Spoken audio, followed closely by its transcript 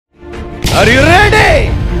Are you ready?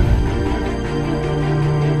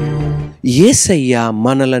 యేసయ్య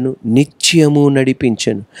మనలను నిత్యము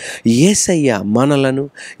నడిపించెను. యేసయ్య మనలను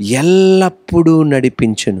ఎల్లప్పుడూ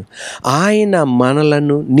నడిపించెను. ఆయన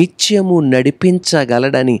మనలను నిత్యము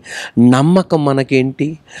నడిపించగలడని నమ్మకం మనకేంటి?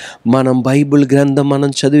 మనం బైబిల్ గ్రంథం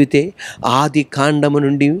మనం చదివితే ఆది కాండము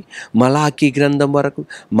నుండి మలాకీ గ్రంథం వరకు,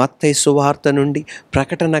 మత్తయి సువార్త నుండి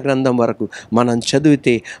ప్రకటన గ్రంథం వరకు మనం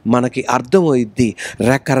చదివితే మనకి అర్థమవుద్ది.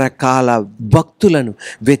 రకరకాల భక్తులను,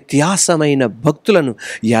 వ్యత్యాసమైన భక్తులను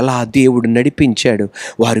ఎలా దేవుడు నడిపించాడు.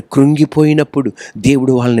 వారు కృంగిపోయినప్పుడు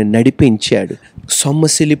దేవుడు వాళ్ళని నడిపించాడు.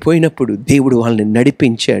 సొమ్మసిల్లిపోయినప్పుడు దేవుడు వాళ్ళని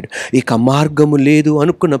నడిపించాడు. ఇక మార్గము లేదు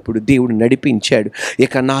అనుకున్నప్పుడు దేవుడు నడిపించాడు.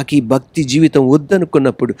 ఇక నాకు ఈ భక్తి జీవితం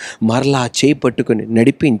వద్దనుకున్నప్పుడు మరలా చేపట్టుకుని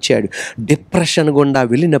నడిపించాడు. డిప్రెషన్ గుండా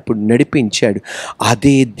వెళ్ళినప్పుడు నడిపించాడు.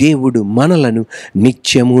 అదే దేవుడు మనలను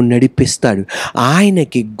నిత్యము నడిపిస్తాడు.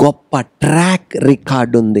 ఆయనకి గొప్ప ట్రాక్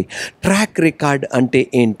రికార్డ్ ఉంది. ట్రాక్ రికార్డ్ అంటే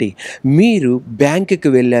ఏంటి? మీరు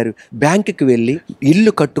బ్యాంకుకి వెళ్ళారు, బ్యాంకుకి వెళ్ళి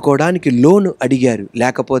ఇల్లు కట్టుకోవడానికి లోను అడిగారు,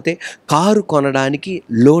 లేకపోతే కారు కొనడానికి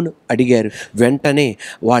లోన్ అడిగారు. వెంటనే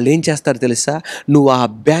వాళ్ళు ఏం చేస్తారు తెలుసా? నువ్వు ఆ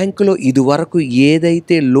బ్యాంకులో ఇదివరకు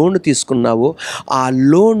ఏదైతే లోన్ తీసుకున్నావో ఆ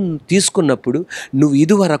లోన్ తీసుకున్నప్పుడు నువ్వు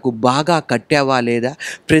ఇదివరకు బాగా కట్టావా లేదా,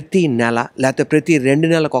 ప్రతి నెల లేకపోతే ప్రతి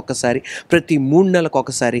 2 నెలలకు ఒకసారి, ప్రతి 3 నెలలకు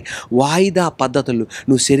ఒకసారి వాయిదా పద్ధతులు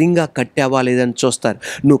నువ్వు సరిగ్గా కట్టావా లేదని చూస్తారు.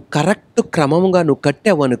 నువ్వు కరెక్ట్ క్రమంగా నువ్వు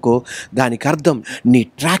కట్టావనుకో, దానికి అర్థం నీ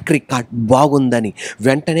ట్రాక్ రికార్డ్ బాగుందని.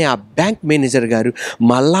 వెంటనే ఆ బ్యాంక్ మేనేజర్ గారు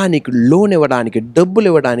మళ్ళా నీకు లోన్ ఇవ్వడానికి, డబ్బులు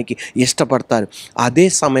ఇవ్వడానికి ఇష్టపడతారు. అదే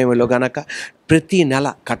సమయంలో గనక ప్రతి నెల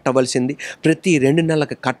కట్టవలసింది, ప్రతి 2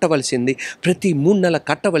 నెలలకు కట్టవలసింది, ప్రతి 3 నెలలకు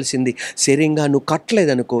కట్టవలసింది సరిగ్గా నువ్వు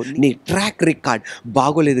కట్టలేదనుకో, నీ ట్రాక్ రికార్డ్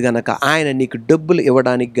బాగోలేదు గనక ఆయన నీకు డబ్బులు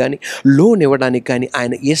ఇవ్వడానికి కానీ, లోన్ ఇవ్వడానికి కానీ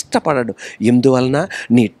ఆయన ఇష్టపడడు. ఎందువలన?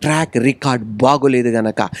 నీ ట్రాక్ రికార్డ్ బాగోలేదు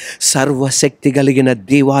గనక. సర్వశక్తి కలిగిన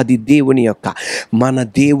దేవాది దేవుని యొక్క మన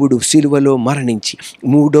దేవుడు సిలువలో మరణించి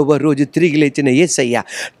 3వ రోజు తిరిగి లేచిన యేసయ్య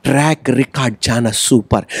ట్రాక్ రికార్డ్ చాలా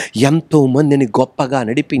సూపర్. ఎంతో మందిని గొప్పగా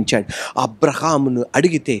నడిపించాడు. అబ్రహామును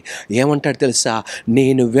అడిగితే ఏమంటాడు తెలుసా?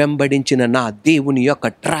 నేను వెంబడించిన నా దేవుని యొక్క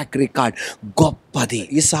ట్రాక్ రికార్డ్ గొప్పది.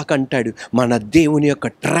 ఇసాక్ అంటాడు మన దేవుని యొక్క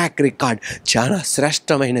ట్రాక్ రికార్డ్ చాలా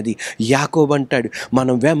శ్రేష్టమైనది. యాకోబు అంటాడు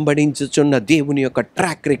మనం వెంబడించుచున్న దేవుని యొక్క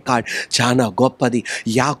ట్రాక్ రికార్డ్ చాలా గొప్పది.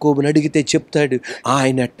 యాకోబుని అడిగితే చెప్తాడు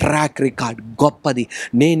ఆయన ట్రాక్ రికార్డ్ గొప్పది.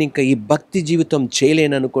 నేను ఇంకా ఈ భక్తి జీవితం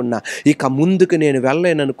చేయలేననుకున్నా, ఇక ముందుకు నేను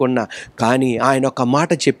వెళ్ళలేననుకున్నా, కానీ ఆయన ఒక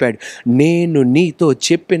మాట చెప్పాడు, నేను నీతో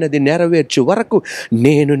చెప్పినది నెరవేర్చు వరకు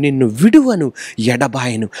నేను నిన్ను విడువను,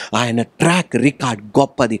 ఎడబాయను. ఆయన ట్రాక్ రికార్డ్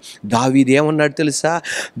గొప్పది. దావీదు ఏమన్నాడు తెలుసా?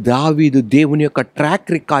 దావీదు దేవుని యొక్క ట్రాక్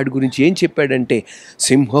రికార్డ్ గురించి ఏం చెప్పాడంటే,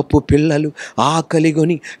 సింహపు పిల్లలు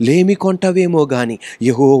ఆకలిగొని లేమి కొంటవేమో గాని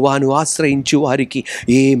యెహోవాను ఆశ్రయించు వారికి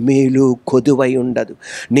ఏ మేలు కొదువై ఉండదు.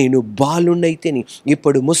 నేను బాలునైతేని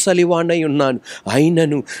ఇప్పుడు ముసలివాణ్ణై ఉన్నాను,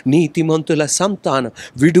 అయినను నీతిమంతుల సంతానం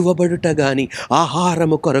విడువబడుట గాని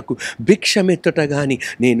ఆహారము కొరకు భిక్షమెత్తుట గాని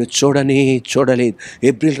నేను చూడలేదు.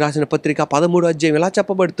 ఏప్రిల్ రాసిన పత్రిక 13వ అధ్యాయం ఇలా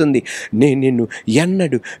చెప్పబడుతుంది, నేను నిన్ను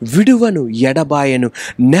ఎన్నడు విడువను, ఎడబాయను.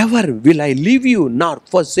 Never will I leave you not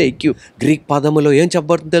forsake you. Greek పదములో ఏం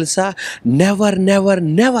చెప్పబడుతుంది తెలుసా? Never never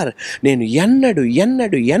never. నేను ఎన్నడు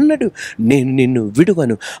నేను నిన్ను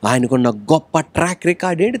విడువను. ఆయనకున్న గొప్ప ట్రాక్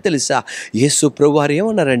రికార్డ్ ఏంటి తెలుసా? యేసు ప్రభువారు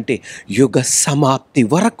ఏమన్నారంటే, యుగ సమాప్తి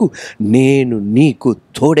వరకు నేను నీకు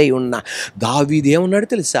తోడై ఉన్నా. దావీదు ఏమన్నాడు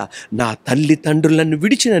తెలుసా? నా తల్లిదండ్రులను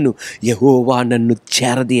విడిచినను యెహోవా నన్ను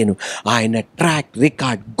చేరదీయను. ఆయన ట్రాక్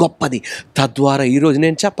రికార్డ్ గొప్పది. తద్వారా ఈరోజు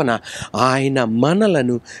నేను చెప్పనా, ఆయన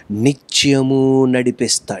మనలను నిత్యము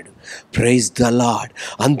నడిపిస్తాడు. Praise the lord.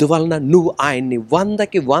 అందువలన నువ్వు ఆయన్ని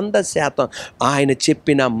 100కి 100% ఆయన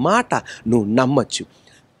చెప్పిన మాట నువ్వు నమ్మచ్చు.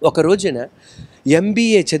 ఒక రోజున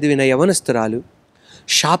MBA చదివిన యవనస్తురాలు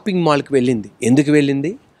షాపింగ్ మాల్కి వెళ్ళింది. ఎందుకు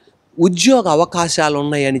వెళ్ళింది? ఉద్యోగ అవకాశాలు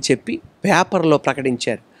ఉన్నాయని చెప్పి పేపర్లో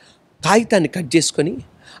ప్రకటించారు. కాగితాన్ని కట్ చేసుకొని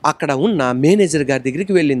అక్కడ ఉన్న మేనేజర్ గారి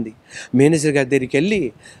దగ్గరికి వెళ్ళింది. మేనేజర్ గారి దగ్గరికి వెళ్ళి,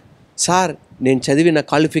 సార్ నేను చదివిన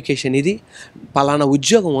క్వాలిఫికేషన్ ఇది, పలానా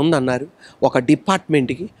ఉద్యోగం ఉందన్నారు ఒక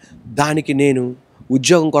డిపార్ట్మెంట్కి, దానికి నేను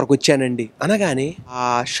ఉద్యోగం కొరకు వచ్చానండి అనగానే ఆ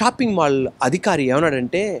షాపింగ్ మాల్ అధికారి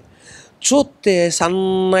ఏమన్నాడంటే, చూస్తే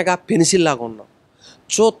సన్నగా పెన్సిల్లాగా ఉన్నాం,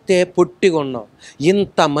 చూస్తే పొట్టిగా ఉన్నాం,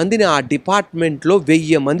 ఇంతమందిని ఆ డిపార్ట్మెంట్లో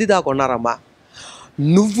 1000 మంది దాకా ఉన్నారమ్మా,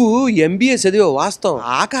 నువ్వు MBA చదివే వాస్తవం,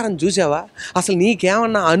 ఆకారం చూసావా, అసలు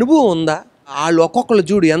నీకేమన్నా అనుభవం ఉందా? వాళ్ళు ఒక్కొక్కరు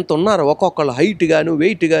చూడు ఎంత ఉన్నారో, ఒక్కొక్కరు హైట్ గాను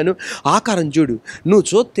వెయిట్ గాను ఆకారం చూడు, నువ్వు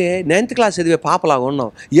చూస్తే 9th క్లాస్ చదివే పాపలాగా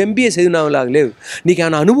ఉన్నావు, MBA చదివినలాగా లేవు,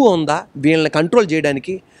 నీకేమైనా అనుభవం ఉందా వీళ్ళని కంట్రోల్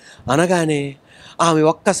చేయడానికి అనగానే ఆమె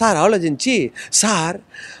ఒక్కసారి ఆలోచించి, సార్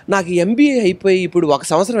నాకు ఎంబీఏ అయిపోయి ఇప్పుడు 1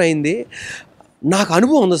 సంవత్సరం అయింది, నాకు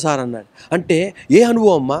అనుభవం ఉంది సార్ అన్నాడు. అంటే ఏ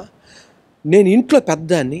అనుభవం అమ్మా? నేను ఇంట్లో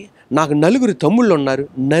పెద్దాన్ని, నాకు 4 తమ్ముళ్ళు ఉన్నారు,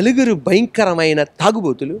 4 భయంకరమైన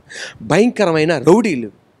తాగుబోతులు, భయంకరమైన రౌడీలు.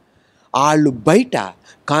 వాళ్ళు బయట,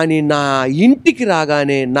 కానీ నా ఇంటికి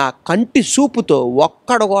రాగానే నా కంటి చూపుతో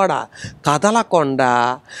ఒక్కడు కూడా కదలకుండా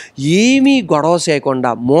ఏమీ గొడవ చేయకుండా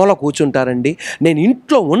మూల కూర్చుంటారండి. నేను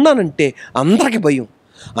ఇంట్లో ఉన్నానంటే అందరికీ భయం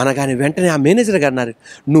అనగానే వెంటనే ఆ మేనేజర్ గారు అన్నారు,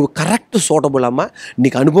 నువ్వు కరెక్ట్ సూటబుల్ అమ్మా,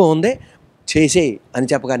 నీకు అనుభవం ఉందే, చేసేయి అని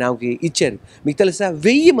చెప్పగానే ఆమెకి ఇచ్చారు. మీకు తెలుసా,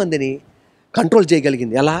 1000 మందిని కంట్రోల్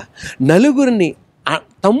చేయగలిగింది. ఎలా? 4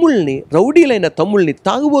 తమ్ముళ్ళని, రౌడీలైన తమ్ముళ్ళని,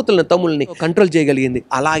 తాగుబోతులైన తమ్ముళ్ళని కంట్రోల్ చేయగలిగింది.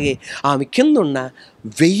 అలాగే ఆమె కింద ఉన్న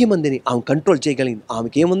 1000 మందిని ఆమె కంట్రోల్ చేయగలిగింది.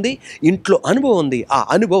 ఆమెకి ఏముంది? ఇంట్లో అనుభవం ఉంది. ఆ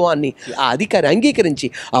అనుభవాన్ని ఆ అధికారి అంగీకరించి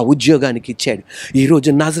ఆ ఉద్యోగానికి ఇచ్చాడు.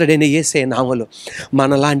 ఈరోజు నజరేయుడైన యేసయ్య నామములో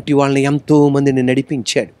మనలాంటి వాళ్ళని ఎంతోమందిని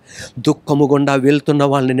నడిపించాడు. దుఃఖము గుండా వెళ్తున్న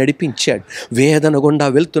వాళ్ళని నడిపించాడు, వేదన గుండా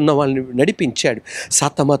వెళ్తున్న వాళ్ళని నడిపించాడు,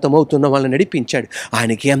 సతమతమవుతున్న వాళ్ళని నడిపించాడు.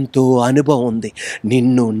 ఆయనకి ఎంతో అనుభవం ఉంది.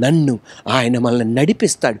 నిన్ను నన్ను ఆయన మనల్ని నడిపిస్తాడు.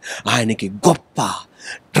 ఆయనకి గొప్ప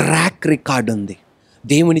ట్రాక్ రికార్డ్ ఉంది.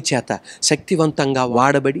 దేవుని చేత శక్తివంతంగా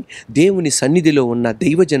వాడబడి దేవుని సన్నిధిలో ఉన్న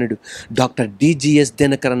దైవజనుడు డాక్టర్ డిజిఎస్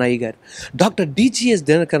దినకరన్ అయ్య గారు. డాక్టర్ డిజిఎస్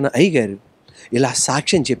దినకరన్ అయ్య గారు ఇలా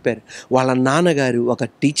సాక్ష్యం చెప్పారు. వాళ్ళ నాన్నగారు ఒక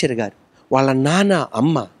టీచర్ గారు, వాళ్ళ నాన్న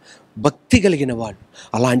అమ్మ భక్తి కలిగిన వాళ్ళు.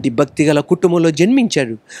 అలాంటి భక్తి గల కుటుంబంలో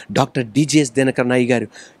జన్మించాడు డాక్టర్ డిజిఎస్ దినకరన్ అయ్య గారు.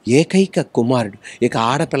 ఏకైక కుమారుడు. ఇక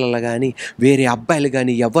ఆడపిల్లలు కానీ వేరే అబ్బాయిలు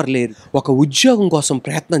కానీ ఎవరు లేరు. ఒక ఉద్యోగం కోసం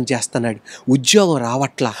ప్రయత్నం చేస్తున్నాడు, ఉద్యోగం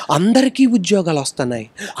రావట్లా. అందరికీ ఉద్యోగాలు వస్తున్నాయి.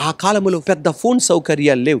 ఆ కాలంలో పెద్ద ఫోన్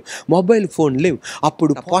సౌకర్యాలు లేవు, మొబైల్ ఫోన్ లేవు.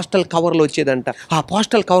 అప్పుడు పోస్టల్ కవర్లు వచ్చేదంట. ఆ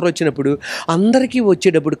పోస్టల్ కవర్ వచ్చినప్పుడు అందరికీ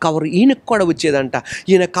వచ్చేటప్పుడు కవర్ ఈయనకు కూడా వచ్చేదంట.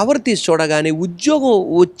 ఈయన కవర్ తీసి చూడగానే ఉద్యోగం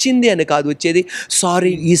వచ్చింది అని కాదు వచ్చేది,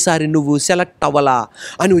 సారీ ఈసారి నువ్వు సెలెక్ట్ అవ్వలా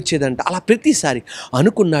అని వచ్చేదంట. అలా ప్రతిసారి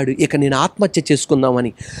అనుకున్నాడు, ఇక నేను ఆత్మహత్య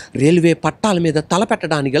చేసుకుందామని. రైల్వే పట్టాల మీద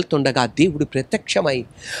తలపెట్టడానికి వెళ్తుండగా దేవుడు ప్రత్యక్షమై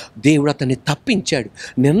దేవుడు అతన్ని తప్పించాడు.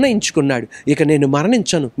 నిర్ణయించుకున్నాడు, ఇక నేను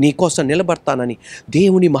మరణించను, నీకోసం నిలబడతానని.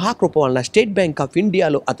 దేవుని మహాకృప వలన స్టేట్ బ్యాంక్ ఆఫ్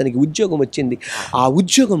ఇండియాలో అతనికి ఉద్యోగం వచ్చింది. ఆ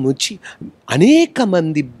ఉద్యోగం వచ్చి అనేక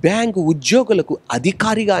మంది బ్యాంకు ఉద్యోగులకు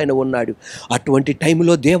అధికారిగా ఆయన ఉన్నాడు. అటువంటి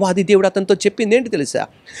టైంలో దేవాది దేవుడు అతనితో చెప్పింది ఏంటి తెలుసా?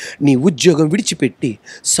 నీ ఉద్యోగం విడిచిపెట్టి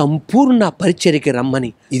సంపూర్ణ పరిచర్యకి రమ్మని.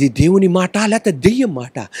 ఇది దేవుని మాట లేకపోతే దెయ్యం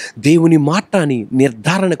మాట? దేవుని మాట అని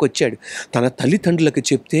నిర్ధారణకు వచ్చాడు. తన తల్లిదండ్రులకు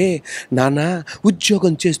చెప్తే, నాన్న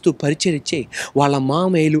ఉద్యోగం చేస్తూ పరిచర్య చేయి. వాళ్ళ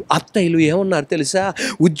మామయ్యలు అత్తయ్యలు ఏమన్నారు తెలుసా?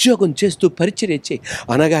 ఉద్యోగం చేస్తూ పరిచర్య చేయి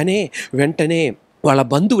అనగానే వెంటనే వాళ్ళ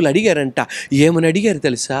బంధువులు అడిగారంట. ఏమని అడిగారు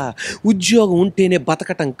తెలుసా? ఉద్యోగం ఉంటేనే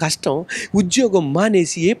బతకటం కష్టం, ఉద్యోగం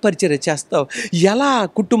మానేసి ఏ పరిచర్య చేస్తావు, ఎలా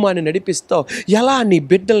కుటుంబాన్ని నడిపిస్తావు, ఎలా నీ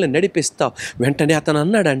బిడ్డల్ని నడిపిస్తావు? వెంటనే అతను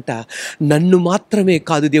అన్నాడంట, నన్ను మాత్రమే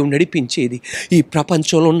కాదు దేవుడు నడిపించేది, ఈ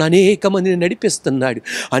ప్రపంచంలో ఉన్న అనేక మందిని నడిపిస్తున్నాడు,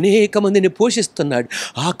 అనేక మందిని పోషిస్తున్నాడు.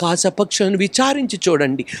 ఆకాశ పక్షులను విచారించి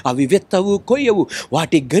చూడండి, అవి విత్తవు కొయ్యవు,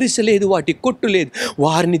 వాటి గరిసె లేదు, వాటి కొట్టు లేదు,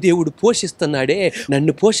 వారిని దేవుడు పోషిస్తున్నాడే,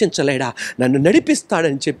 నన్ను పోషించలేడా? నన్ను నడిపిస్తాడని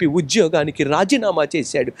చెప్పి ఉద్యోగానికి రాజీనామా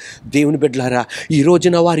చేశాడు. దేవుని బిడ్డలారా, ఈ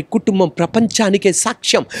రోజున వారి కుటుంబం ప్రపంచానికే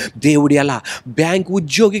సాక్ష్యం. దేవుడు ఎలా బ్యాంక్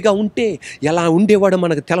ఉద్యోగిగా ఉంటే ఎలా ఉండేవాడో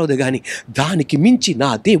మనకు తెలియదు, కానీ దానికి మించి నా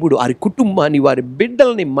దేవుడు వారి కుటుంబాన్ని, వారి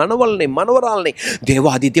బిడ్డల్ని, మనవల్ని, మనవరాల్ని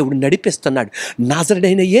దేవాది దేవుడు నడిపిస్తున్నాడు.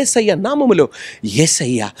 నజరేయుడైన యేసయ్య నామములో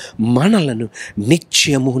యేసయ్య మనలను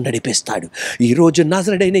నిత్యము నడిపిస్తాడు. ఈరోజు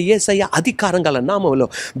నజరేయుడైన యేసయ్య అధికారం గల నామములో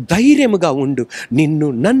ధైర్యముగా ఉండు. నిన్ను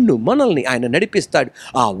నన్ను మనల్ని ఆయన నడిపిస్తాడు.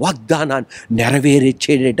 ఆ వాగ్దానాన్ని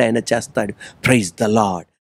నెరవేర్చేటట్టు ఆయన చేస్తాడు. Praise the lord.